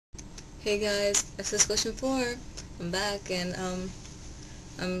Hey guys, this is question 4. I'm back and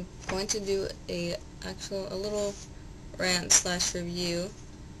I'm going to do a little rant slash review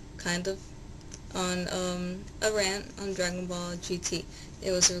kind of on a rant on Dragon Ball GT. It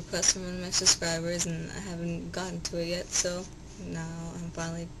was a request from one of my subscribers and I haven't gotten to it yet, so now I'm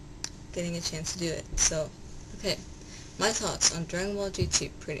finally getting a chance to do it. So, okay. My thoughts on Dragon Ball GT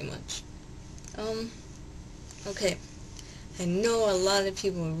pretty much. Um okay. I know a lot of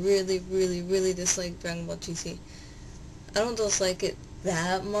people really dislike Dragon Ball GT. I don't dislike it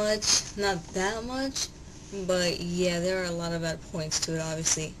that much, not that much, but yeah, there are a lot of bad points to it,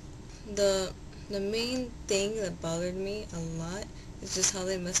 obviously. The the main thing that bothered me a lot is just how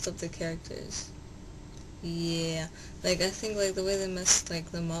they messed up the characters. Yeah, like I think like the way they messed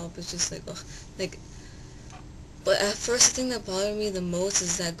like them up is just like, ugh, like. But at first, the thing that bothered me the most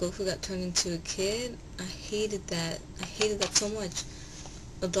is that Goku got turned into a kid. I hated that. I hated that so much.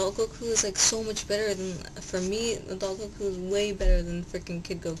 Adult Goku is like so much better than, for me, Adult Goku is way better than freaking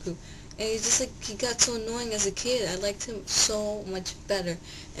Kid Goku. And he's just like, he got so annoying as a kid. I liked him so much better.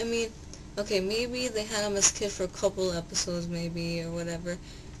 I mean, okay, maybe they had him as a kid for a couple episodes maybe or whatever,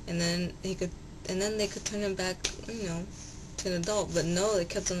 and then they could turn him back, to an adult. But no, they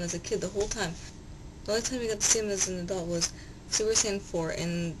kept him as a kid the whole time. The only time we got to see him as an adult was Super Saiyan 4,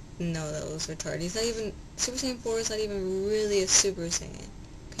 and no, that was retarded. He's not even, Super Saiyan 4 is not even really a Super Saiyan.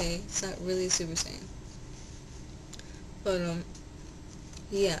 Okay, it's not really a Super Saiyan. But,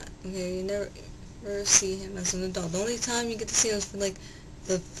 yeah, okay, you never see him as an adult. The only time you get to see him is for, like,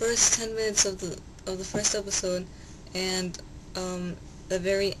 the first 10 minutes of the first episode, and, the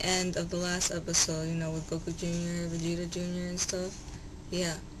very end of the last episode, with Goku Jr., Vegeta Jr. and stuff.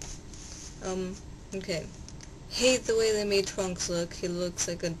 Yeah. Okay. Hate the way they made Trunks look. He looks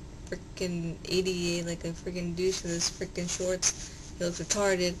like a freaking 88, like a freaking douche with his freaking shorts. He looks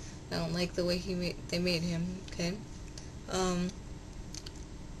retarded. I don't like the way they made him. Okay. Um,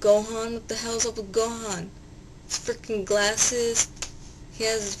 Gohan, what the hell's up with Gohan? His freaking glasses. He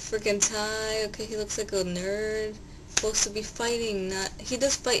has his freaking tie. Okay, he looks like a nerd. Supposed to be fighting. Not. He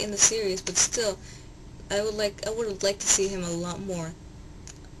does fight in the series, but still, I would have liked to see him a lot more.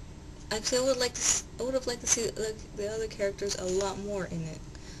 Actually, I would have liked to see the other characters a lot more in it.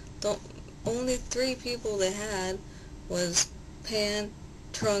 The only 3 people they had was Pan,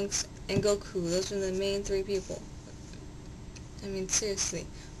 Trunks, and Goku. Those were the main 3 people. I mean, seriously.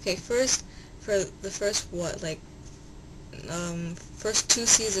 Okay, for the first, first 2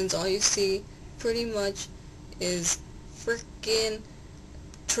 seasons, all you see, pretty much, is frickin'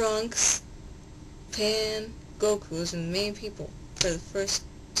 Trunks, Pan, Goku. Those are the main people for the first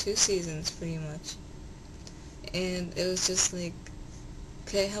 2 seasons, pretty much. And it was just like,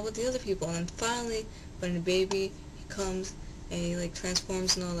 okay, how about the other people? And then finally, when the baby comes and he like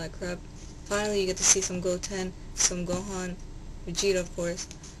transforms and all that crap, finally you get to see some Goten, some Gohan, Vegeta of course,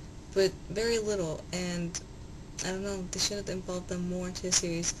 but very little. And I don't know, they should have involved them more into the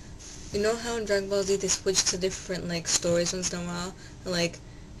series. You know how in Dragon Ball Z they switch to different like stories once in a while? Like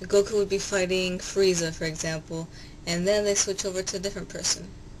Goku would be fighting Frieza, for example, and then they switch over to a different person.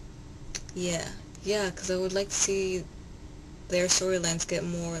 Yeah, yeah, because I would like to see their storylines get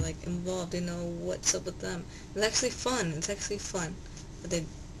more like involved. What's up with them. It's actually fun. It's actually fun. But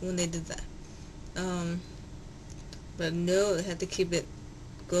when they did that. But no, they had to keep it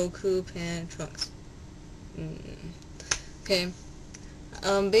Goku, Pan, Trunks. Okay.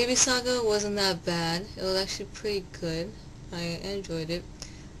 Baby Saga wasn't that bad. It was actually pretty good. I enjoyed it.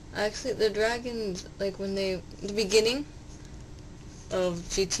 Actually, the dragons, like the beginning of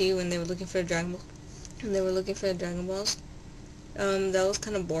GT, when they were looking for the Dragon Balls, that was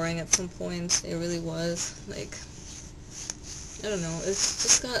kind of boring at some points. It really was. Like, I don't know. It's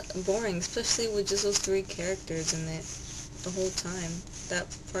just got boring, especially with just those 3 characters in it the whole time. That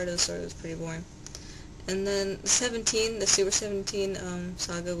part of the story was pretty boring. And then the Super 17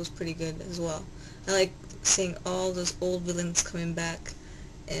 saga was pretty good as well. I like seeing all those old villains coming back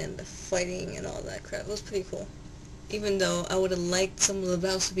and fighting and all that crap. It was pretty cool. Even though I would have liked some of the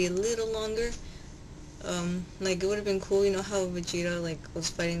battles to be a little longer. Like, it would have been cool, how Vegeta, like, was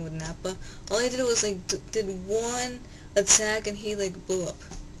fighting with Nappa. All I did was, like, did one attack and he, like, blew up.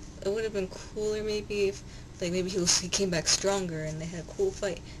 It would have been cooler, maybe, if, like, maybe he came back stronger and they had a cool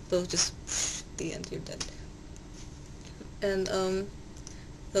fight. But it was just, at the end, you're dead. And,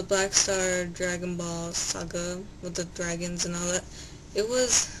 the Black Star Dragon Ball saga with the dragons and all that, it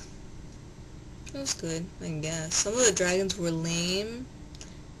was good, I guess. Some of the dragons were lame.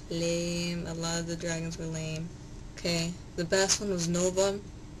 A lot of the dragons were lame. Okay, the best one was Nova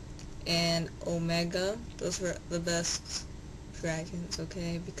and Omega. Those were the best dragons,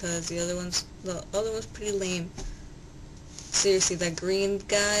 okay? Because the other one's pretty lame. Seriously, that green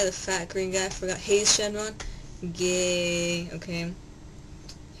guy, the fat green guy, I forgot, Hayes Shenron, gay, okay?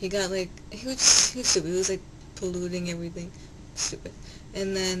 He got like, he was stupid, he was like polluting everything, stupid.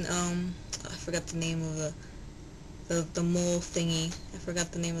 And then, I forgot the name of the mole thingy, I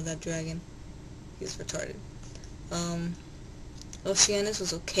forgot the name of that dragon, he was retarded. Oceanus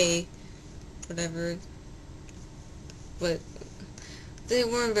was okay, whatever, but they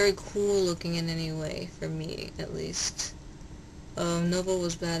weren't very cool looking in any way, for me, at least. Nova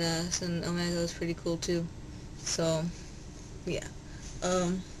was badass, and Omega was pretty cool too, so, yeah.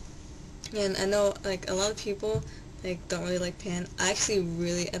 And I know, like, a lot of people, like, don't really like Pan. I actually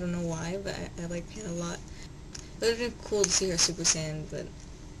really, I don't know why, but I like Pan a lot. It would have been cool to see her Super Saiyan, but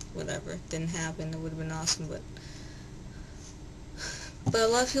whatever, didn't happen. It would have been awesome, but a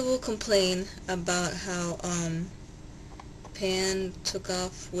lot of people complain about how, Pan took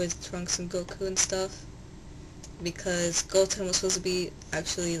off with Trunks and Goku and stuff, because Goten was supposed to be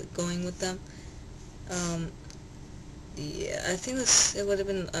actually going with them. Yeah, I think it would have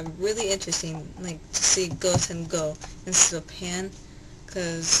been really interesting, like, to see Goten go instead of Pan,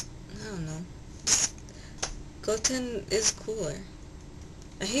 because, I don't know, Goten is cooler.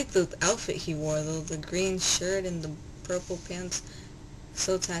 I hate the outfit he wore, though, the green shirt and the purple pants,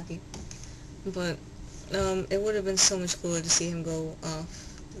 so tacky, but, it would have been so much cooler to see him go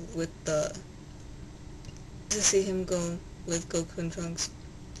off with Goku and Trunks.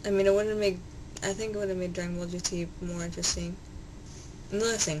 I mean, I think it would have made Dragon Ball GT more interesting.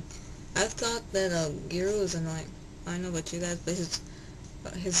 Another thing, I thought that Giru was annoying. I don't know about you guys,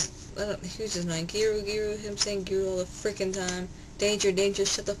 but he was just annoying. Giru, him saying Giru all the freaking time. Danger, danger,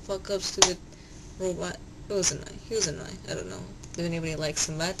 shut the fuck up, stupid robot. It was annoying. He was annoying. I don't know if anybody likes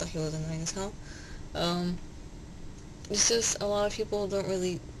him, but I thought he was annoying as hell. It's just a lot of people don't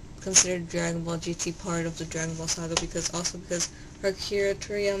really consider Dragon Ball GT part of the Dragon Ball saga because Akira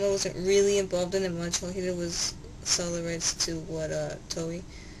Toriyama wasn't really involved in it much. All he did was sell the rights to Toei,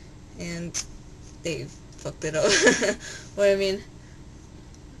 and they fucked it up. What I mean,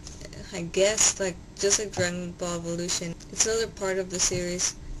 I guess, like, just like Dragon Ball Evolution, it's another part of the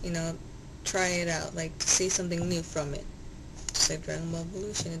series, you know, try it out, like, to see something new from it. Just like Dragon Ball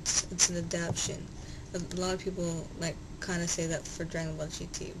Evolution, it's an adaptation. A lot of people, like, kind of say that for Dragon Ball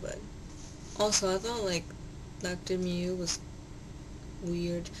GT, but also, I thought, like, Dr. Mew was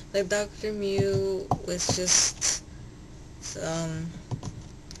weird. Like, Dr. Mew was just,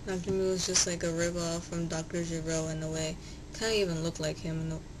 Dr. Mew was just like a ripoff from Dr. Gero in a way. Kind of even looked like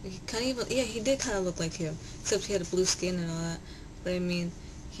him. Yeah, he did kind of look like him. Except he had a blue skin and all that. But I mean,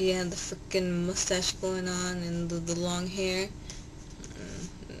 he had the freaking mustache going on and the long hair.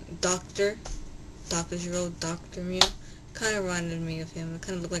 Dr. Gero, Dr. Mew. Kind of reminded me of him. It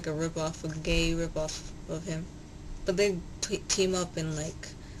kind of looked like a ripoff, a gay ripoff of him. But they team up in, like,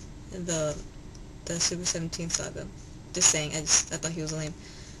 the Super 17 saga. Just saying, I thought he was lame.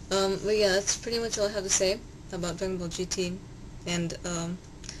 But yeah, that's pretty much all I have to say about Dragon Ball GT, and,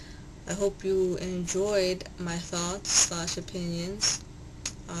 I hope you enjoyed my thoughts / opinions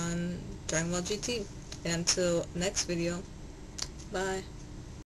on Dragon Ball GT, and until next video, bye.